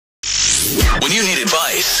When you need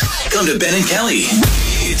advice, come to Ben and Kelly.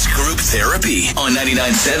 It's group therapy on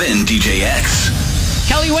 99.7 DJX.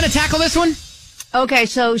 Kelly, you want to tackle this one? Okay,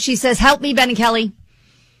 so she says, help me, Ben and Kelly.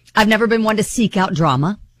 I've never been one to seek out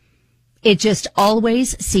drama. It just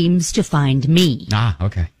always seems to find me.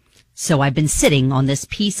 Okay. So I've been sitting on this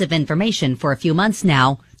piece of information for a few months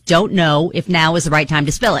now. Don't know if now is the right time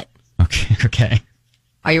to spill it. Okay.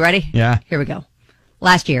 Are you ready? Yeah. Here we go.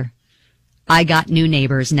 Last year, I got new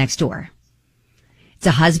neighbors next door. It's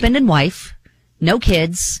a husband and wife, no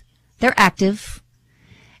kids, they're active,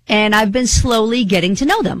 and I've been slowly getting to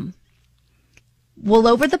know them. Well,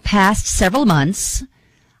 over the past several months,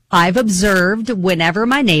 I've observed whenever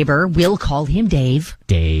my neighbor, we'll call him Dave,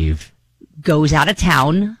 goes out of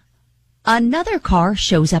town, another car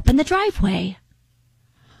shows up in the driveway.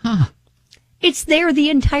 It's there the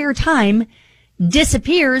entire time,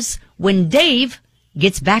 disappears when Dave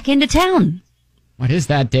gets back into town. What is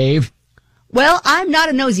that, Dave? Well, I'm not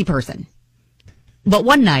a nosy person. But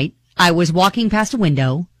one night, I was walking past a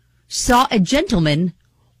window, saw a gentleman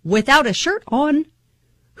without a shirt on,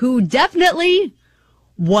 who definitely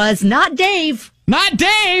was not Dave. Not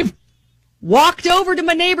Dave! Walked over to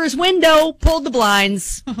my neighbor's window, pulled the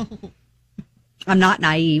blinds. I'm not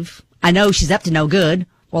naive. I know she's up to no good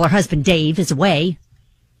while her husband Dave is away.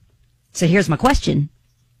 So here's my question.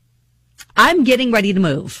 I'm getting ready to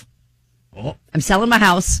move. I'm selling my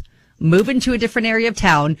house, moving to a different area of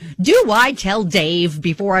town. Do I tell Dave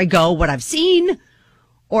before I go what I've seen?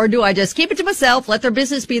 Or do I just keep it to myself, let their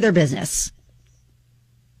business be their business?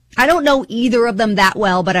 I don't know either of them that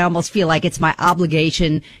well, but I almost feel like it's my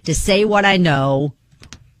obligation to say what I know.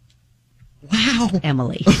 Wow.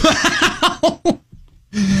 Emily.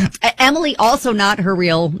 Emily, also not her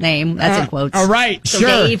real name. That's in quotes. All right, so sure.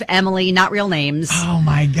 Dave, Emily, not real names. Oh,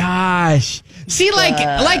 my gosh. See, like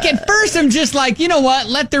at first I'm just like, you know what?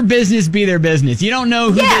 Let their business be their business. You don't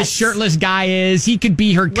know who this shirtless guy is. He could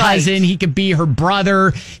be her cousin. Right. He could be her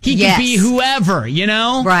brother. He could be whoever, you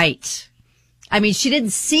know? Right. I mean, she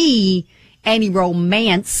didn't see any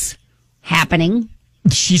romance happening.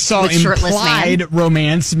 She saw implied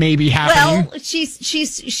romance maybe happening. Well, she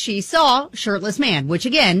saw shirtless man, which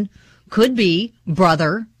again could be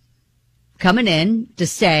brother coming in to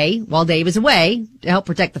stay while Dave is away to help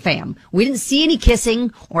protect the fam. We didn't see any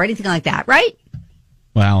kissing or anything like that, right?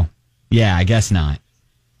 Well, yeah, I guess not.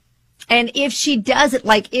 And if she does it,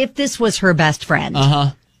 like if this was her best friend,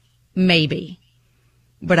 maybe.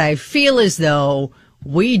 But I feel as though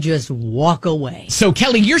we just walk away. So,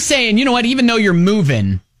 Kelly, you're saying, you know what, even though you're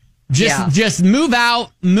moving, just move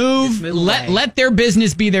out, let their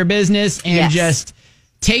business be their business, and just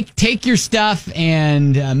take your stuff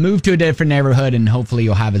and move to a different neighborhood, and hopefully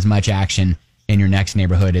you'll have as much action in your next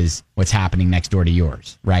neighborhood as what's happening next door to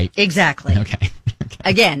yours, right? Exactly. Okay.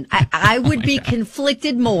 Again, I would be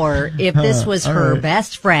conflicted more if this was her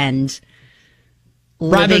best friend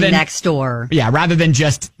living next door. Yeah, rather than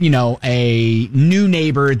just, a new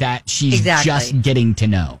neighbor that she's just getting to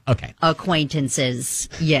know. Okay. Acquaintances,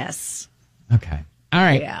 yes. Okay. All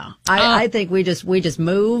right. Yeah. I think we just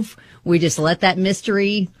move. We just let that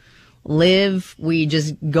mystery live. We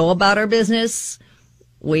just go about our business.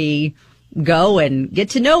 We go and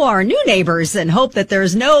get to know our new neighbors and hope that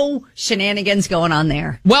there's no shenanigans going on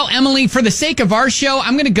there. Well, Emily, for the sake of our show,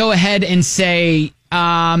 I'm going to go ahead and say,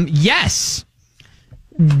 yes.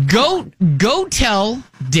 Go tell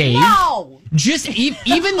Dave. No. Just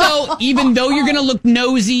even though you're going to look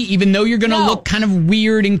nosy, even though you're going to look kind of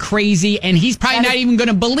weird and crazy, and he's probably not even going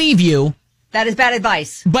to believe you. That is bad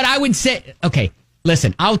advice. But I would say, okay,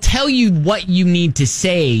 listen, I'll tell you what you need to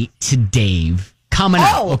say to Dave coming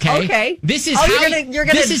up, okay? Okay. This is you're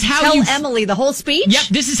gonna tell Emily the whole speech? Yep,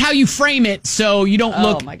 this is how you frame it so you don't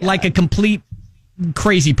look like a complete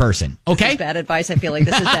crazy person, okay? This is bad advice. I feel like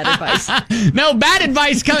this is bad advice. No, bad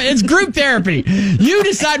advice. It's group therapy. You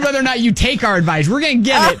decide whether or not you take our advice. We're going to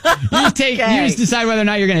get it. You just decide whether or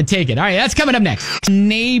not you're going to take it. All right, that's coming up next.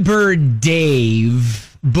 Neighbor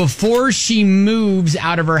Dave, before she moves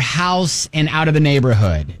out of her house and out of the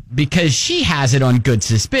neighborhood, because she has it on good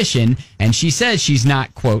suspicion, and she says she's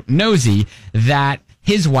not, quote, nosy, that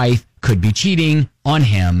his wife could be cheating on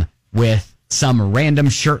him with some random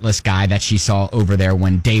shirtless guy that she saw over there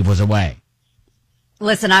when Dave was away.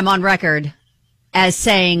 Listen, I'm on record as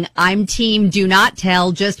saying I'm team do not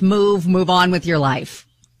tell, just move on with your life.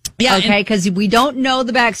 Yeah. Okay, because we don't know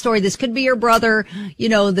the backstory. This could be your brother.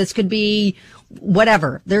 This could be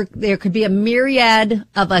whatever. There could be a myriad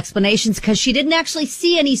of explanations because she didn't actually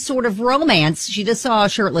see any sort of romance. She just saw a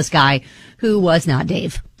shirtless guy who was not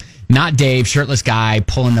Dave. Not Dave, shirtless guy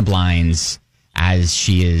pulling the blinds as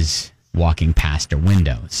she is walking past a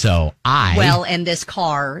window. So and this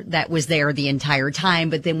car that was there the entire time,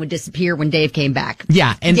 but then would disappear when Dave came back.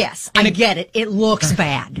 Yeah. I get it. It looks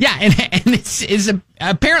bad. Yeah. And it's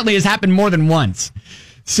apparently has happened more than once.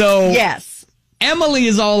 So yes, Emily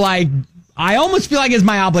is all like, I almost feel like it's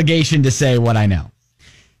my obligation to say what I know.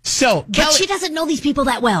 So but she doesn't know these people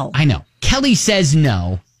that well. I know. Kelly says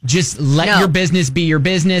no. Just let your business be your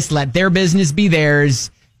business. Let their business be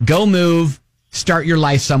theirs. Go move. Start your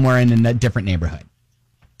life somewhere in a different neighborhood.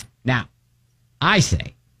 Now, I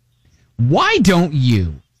say, why don't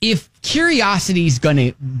you, if curiosity's going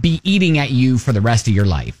to be eating at you for the rest of your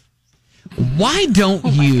life, why don't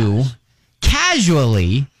you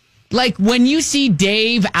casually, like when you see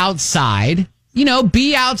Dave outside,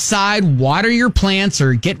 be outside, water your plants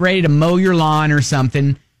or get ready to mow your lawn or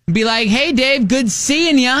something, and be like, hey, Dave, good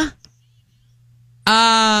seeing ya.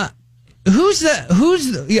 I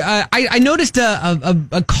noticed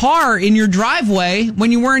a car in your driveway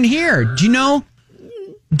when you weren't here. Do you know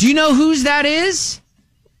whose that is?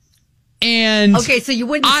 And okay, so you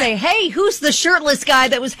wouldn't say, "Hey, who's the shirtless guy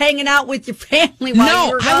that was hanging out with your family while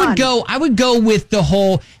you were gone?" I would go with the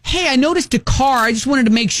whole, "Hey, I noticed a car. I just wanted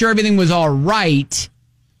to make sure everything was all right.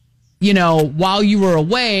 While you were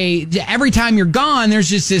away, every time you're gone, there's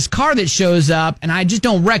just this car that shows up, and I just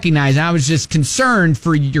don't recognize it. I was just concerned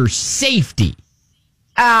for your safety."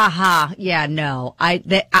 Yeah, no.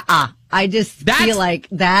 I just feel like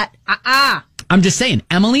that. I'm just saying,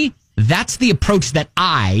 Emily, that's the approach that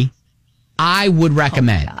I would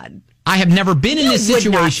recommend. Oh, God. I have never been in this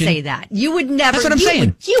situation. You would not say that. You would never. That's what I'm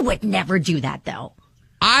saying. You would never do that, though.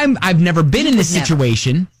 I've never been in this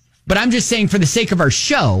situation. But I'm just saying, for the sake of our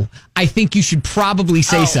show, I think you should probably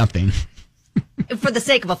say something. For the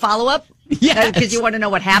sake of a follow-up? Yes. Because you want to know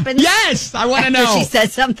what happens? Yes, I want to know. She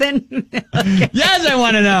said something? Okay. Yes, I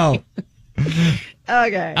want to know.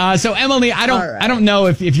 Okay. So, Emily, I don't know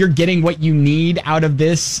if you're getting what you need out of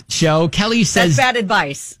this show. Kelly says... That's bad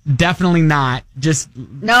advice. Definitely not. Just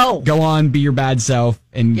go on, be your bad self,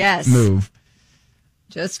 and move.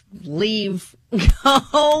 Just leave.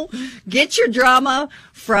 Go get your drama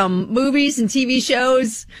from movies and TV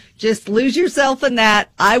shows. Just lose yourself in that.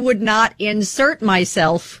 I would not insert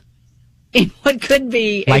myself in what could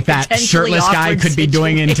be like that shirtless guy could be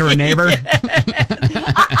doing into her neighbor.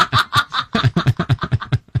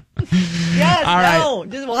 Yes, all right. No,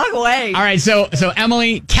 just walk away. All right, so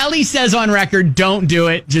Emily, Kelly says on record, don't do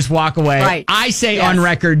it, just walk away. Right. I say on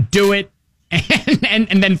record, do it,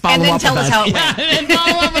 and then follow up with us. And then tell us how it went. Yeah, and then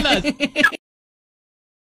follow up with us.